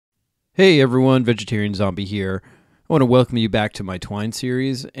Hey everyone, Vegetarian Zombie here. I want to welcome you back to my Twine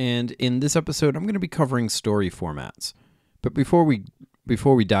series, and in this episode I'm going to be covering story formats. But before we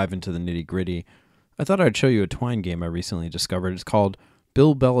dive into the nitty-gritty, I thought I'd show you a Twine game I recently discovered. It's called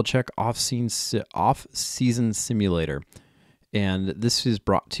Bill Belichick Off-Season Simulator. And this is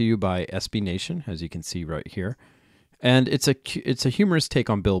brought to you by SB Nation, as you can see right here. And it's a humorous take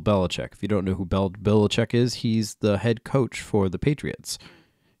on Bill Belichick. If you don't know who Bill Belichick is, he's the head coach for the Patriots.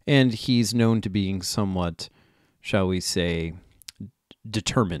 And he's known to being somewhat, shall we say,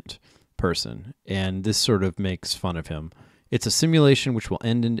 determined person. And this sort of makes fun of him. It's a simulation which will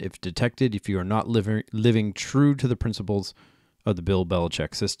end if detected if you are not living true to the principles of the Bill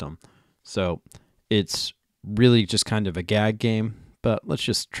Belichick system. So it's really just kind of a gag game, but let's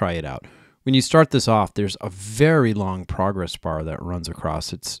just try it out. When you start this off, there's a very long progress bar that runs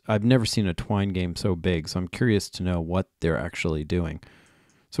across. I've never seen a Twine game so big, so I'm curious to know what they're actually doing.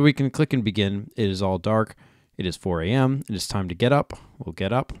 So we can click and begin. It is all dark. It is 4 a.m. It is time to get up. We'll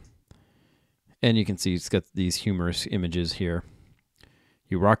get up. And you can see it's got these humorous images here.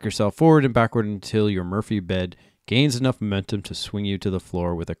 You rock yourself forward and backward until your Murphy bed gains enough momentum to swing you to the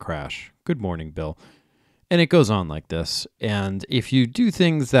floor with a crash. Good morning, Bill. And it goes on like this. And if you do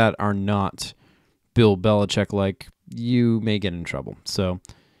things that are not Bill Belichick-like, you may get in trouble. So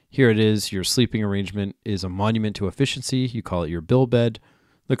here it is. Your sleeping arrangement is a monument to efficiency. You call it your Bill bed.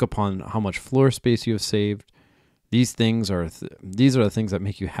 Look upon how much floor space you have saved. These are the things that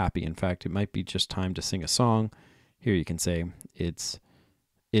make you happy. In fact, it might be just time to sing a song. Here you can say, it's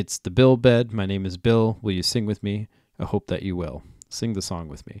the Bill bed. My name is Bill. Will you sing with me? I hope that you will. Sing the song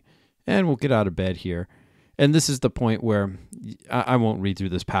with me. And we'll get out of bed here. And this is the point where I won't read through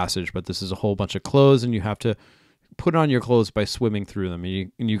this passage, but this is a whole bunch of clothes, and you have to put on your clothes by swimming through them.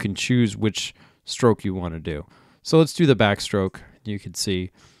 And you can choose which stroke you want to do. So let's do the backstroke. You can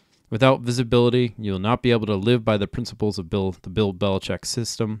see, without visibility, you'll not be able to live by the principles of the Bill Belichick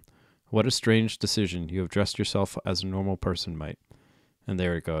system. What a strange decision. You have dressed yourself as a normal person might. And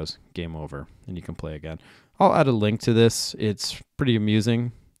there it goes. Game over. And you can play again. I'll add a link to this. It's pretty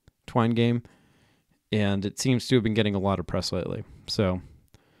amusing Twine game. And it seems to have been getting a lot of press lately. So,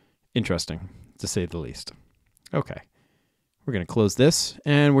 interesting, to say the least. Okay. We're going to close this,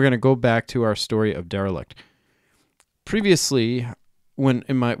 and we're going to go back to our story of Derelict. Previously, when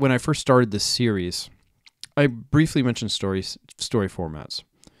I first started this series, I briefly mentioned story formats.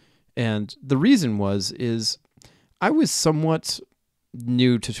 And the reason is I was somewhat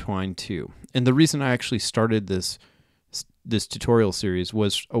new to Twine 2. And the reason I actually started this tutorial series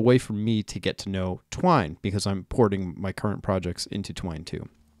was a way for me to get to know Twine, because I'm porting my current projects into Twine 2.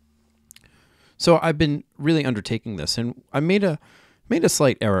 So I've been really undertaking this, and I made a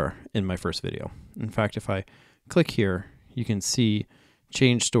slight error in my first video. In fact, if I click here, you can see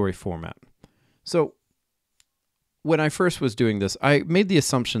change story format. So when I first was doing this, I made the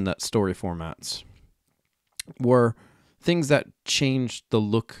assumption that story formats were things that changed the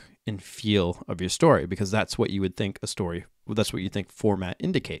look and feel of your story, because that's what you would think that's what you think format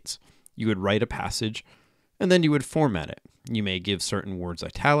indicates. You would write a passage, and then you would format it. You may give certain words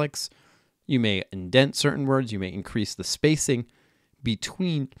italics, you may indent certain words, you may increase the spacing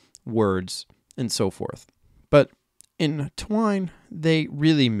between words, and so forth. But in Twine, they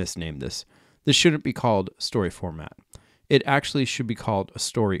really misnamed this. This shouldn't be called story format. It actually should be called a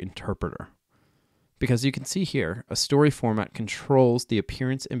story interpreter. Because you can see here, a story format controls the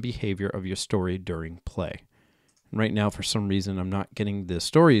appearance and behavior of your story during play. Right now, for some reason, I'm not getting the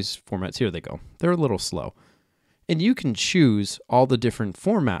stories formats. Here they go. They're a little slow. And you can choose all the different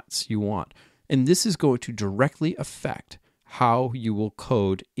formats you want. And this is going to directly affect how you will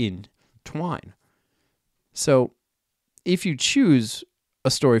code in Twine. So if you choose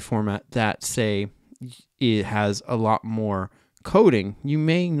a story format that, say, it has a lot more coding, you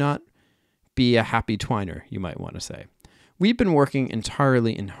may not be a happy Twiner, you might want to say. We've been working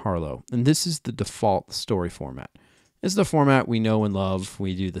entirely in Harlowe, and this is the default story format. This is the format we know and love.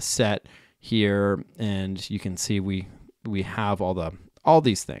 We do the set here, and you can see we have all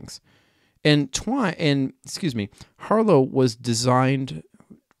these things. And Harlowe was designed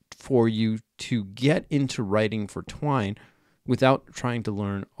for you to get into writing for Twine without trying to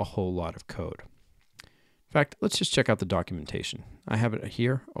learn a whole lot of code. In fact, let's just check out the documentation. I have it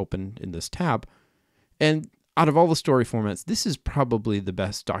here open in this tab. And out of all the story formats, this is probably the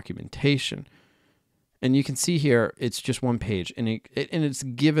best documentation. And you can see here, it's just one page. And it's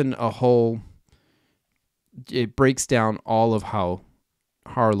given a whole... It breaks down all of how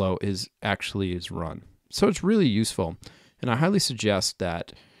Harlowe is run. So it's really useful. And I highly suggest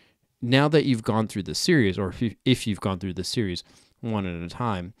that now that you've gone through the series, or if you've gone through the series one at a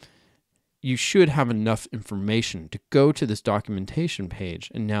time, you should have enough information to go to this documentation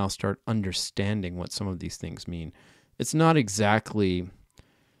page and now start understanding what some of these things mean. It's not exactly,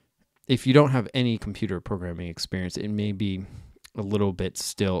 if you don't have any computer programming experience, it may be a little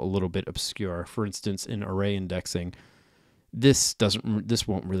bit obscure. For instance, in array indexing, this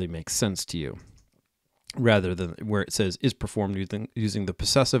won't really make sense to you. Rather than where it says is performed using the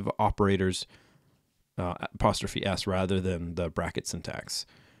possessive operators apostrophe s rather than the bracket syntax.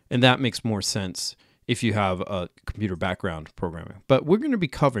 And that makes more sense if you have a computer background programming. But we're going to be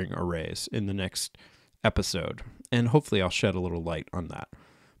covering arrays in the next episode, and hopefully I'll shed a little light on that.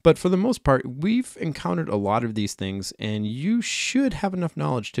 But for the most part, we've encountered a lot of these things, and you should have enough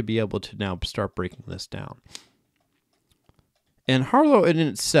knowledge to be able to now start breaking this down. And Harlowe in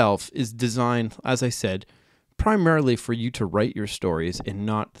itself is designed, as I said, primarily for you to write your stories and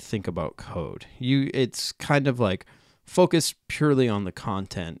not think about code. It's kind of like focus purely on the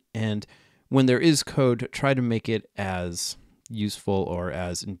content, and when there is code, try to make it as useful or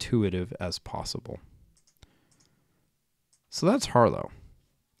as intuitive as possible. So that's Harlowe.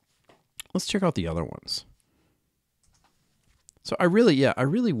 Let's check out the other ones. So I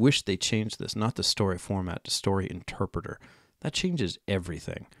really wish they changed this, not the story format to story interpreter. That changes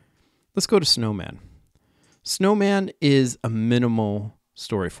everything. Let's go to Snowman. Snowman is a minimal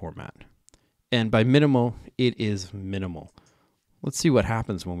story format. And by minimal, it is minimal. Let's see what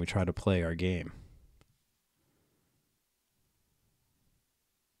happens when we try to play our game.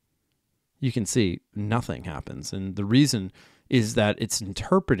 You can see nothing happens. And the reason is that it's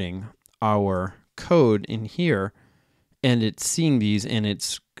interpreting our code in here, and it's seeing these, and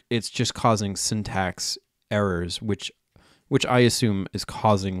it's just causing syntax errors, which I assume is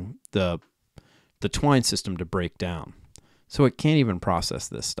causing the Twine system to break down. So it can't even process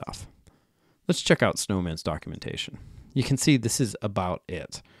this stuff. Let's check out Snowman's documentation. You can see this is about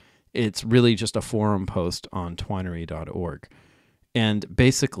it. It's really just a forum post on twinery.org. And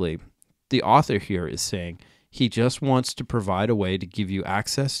basically, the author here is saying he just wants to provide a way to give you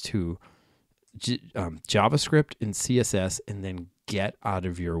access to JavaScript and CSS and then get out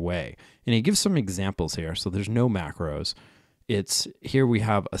of your way. And he gives some examples here. So there's no macros. Here we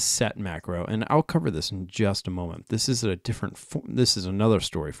have a set macro, and I'll cover this in just a moment. This is this is another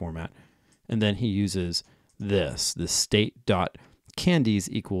story format. And then he uses the state.candies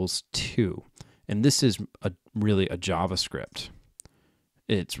equals 2. And this is really a JavaScript.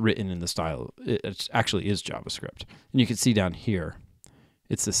 It's written in the style, it actually is JavaScript. And you can see down here,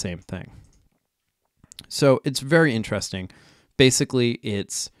 it's the same thing. So it's very interesting. Basically,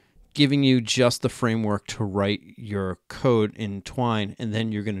 it's giving you just the framework to write your code in Twine, and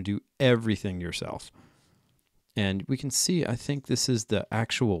then you're going to do everything yourself. And we can see, I think this is the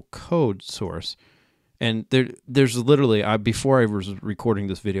actual code source. And there's literally, before I was recording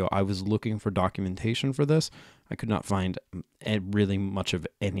this video, I was looking for documentation for this. I could not find really much of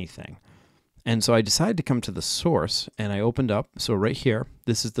anything. And so I decided to come to the source, and I opened up. So right here,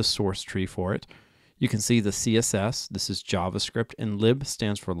 this is the source tree for it. You can see the CSS. This is JavaScript, and lib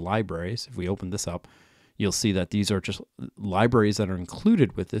stands for libraries. If we open this up, you'll see that these are just libraries that are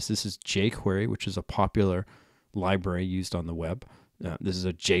included with this. This is jQuery, which is a popular library used on the web. This is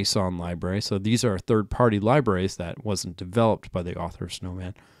a JSON library. So these are third-party libraries that wasn't developed by the author of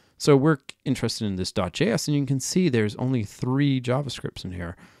Snowman. So we're interested in this .js, and you can see there's only 3 JavaScripts in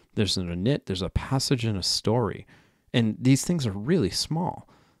here. There's an init, there's a passage, and a story. And these things are really small.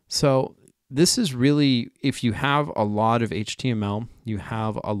 So this is really, if you have a lot of HTML, you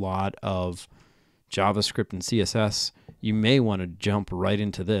have a lot of JavaScript and CSS, you may want to jump right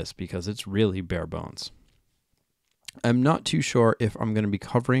into this because it's really bare bones. I'm not too sure if I'm going to be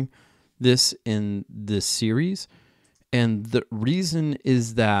covering this in this series. And the reason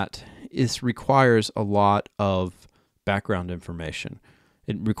is that it requires a lot of background information.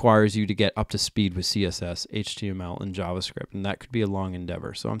 It requires you to get up to speed with CSS, HTML, and JavaScript, and that could be a long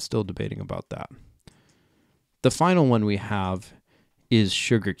endeavor, so I'm still debating about that. The final one we have is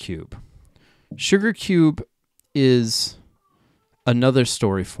Sugarcube. Sugarcube is another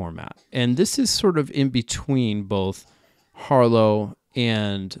story format, and this is sort of in between both Harlowe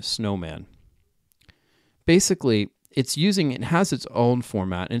and Snowman. Basically, it has its own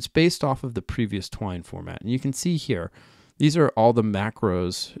format, and it's based off of the previous Twine format. And you can see here, these are all the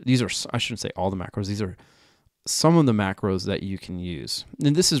macros. I shouldn't say all the macros. These are some of the macros that you can use.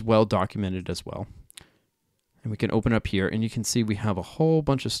 And this is well documented as well. And we can open up here, and you can see we have a whole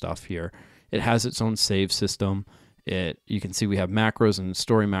bunch of stuff here. It has its own save system. You can see we have macros and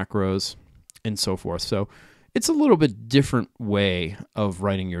story macros and so forth. So it's a little bit different way of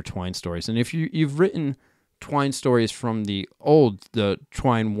writing your Twine stories. And if you've written Twine stories from the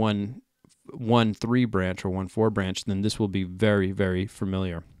Twine 1 1.3 branch or 1.4 branch, then this will be very, very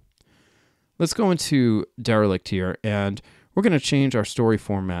familiar. Let's go into Derelict here, and we're going to change our story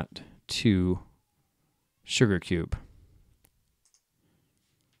format to Sugarcube.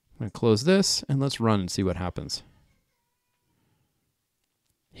 I'm going to close this, and let's run and see what happens.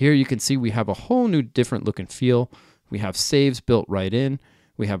 Here you can see we have a whole new different look and feel. We have saves built right in.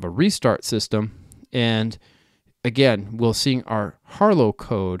 We have a restart system. And again, we'll see our Harlowe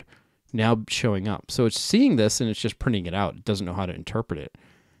code now showing up. So it's seeing this and it's just printing it out. It doesn't know how to interpret it.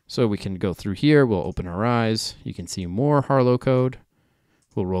 So we can go through here. We'll open our eyes. You can see more Harlowe code.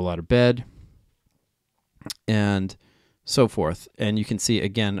 We'll roll out of bed and so forth. And you can see,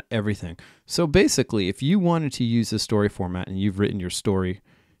 again, everything. So basically, if you wanted to use this story format and you've written your story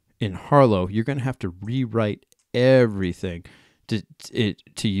in Harlowe, you're going to have to rewrite everything to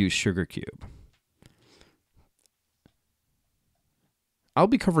use Sugarcube. I'll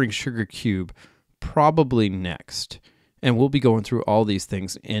be covering Sugarcube probably next, and we'll be going through all these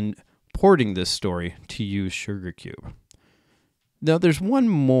things and porting this story to use Sugarcube. Now, there's one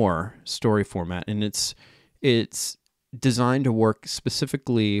more story format, and it's designed to work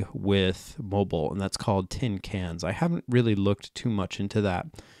specifically with mobile, and that's called tin cans. I haven't really looked too much into that,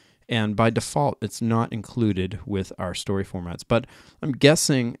 and by default, it's not included with our story formats, but I'm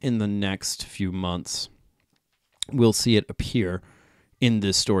guessing in the next few months, we'll see it appear in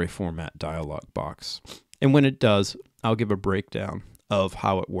this story format dialog box. And when it does, I'll give a breakdown of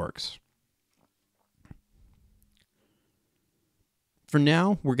how it works. For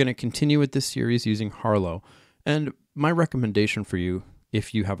now, we're going to continue with this series using Harlowe. And my recommendation for you,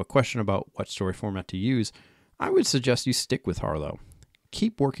 if you have a question about what story format to use, I would suggest you stick with Harlowe.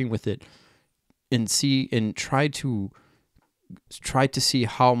 Keep working with it and try to see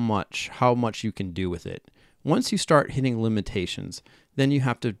how much you can do with it. Once you start hitting limitations, then you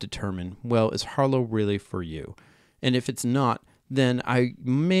have to determine, well, is Harlowe really for you? And if it's not, then I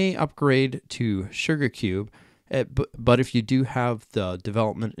may upgrade to Sugarcube. But if you do have the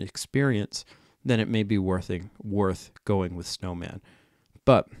development experience, then it may be worth going with Snowman.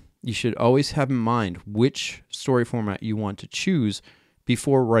 But you should always have in mind which story format you want to choose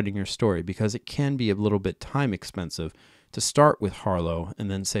before writing your story, because it can be a little bit time expensive to start with Harlowe and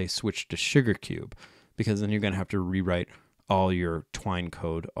then say switch to Sugarcube, because then you're going to have to rewrite all your Twine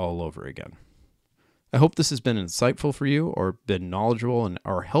code all over again. I hope this has been insightful for you or been knowledgeable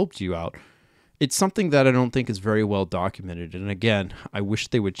or helped you out. It's something that I don't think is very well documented. And again, I wish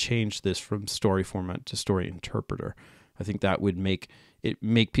they would change this from story format to story interpreter. I think that would make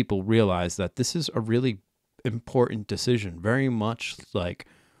people realize that this is a really important decision, very much like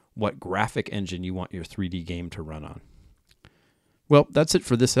what graphic engine you want your 3D game to run on. Well, that's it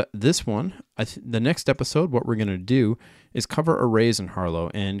for this one. The next episode, what we're going to do is cover arrays in Harlowe,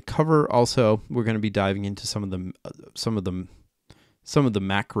 and we're going to be diving into some of the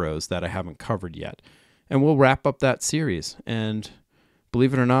macros that I haven't covered yet. And we'll wrap up that series. And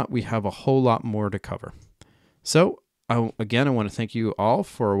believe it or not, we have a whole lot more to cover. So I want to thank you all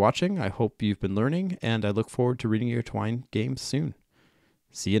for watching. I hope you've been learning, and I look forward to reading your Twine games soon.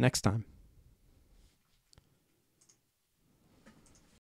 See you next time.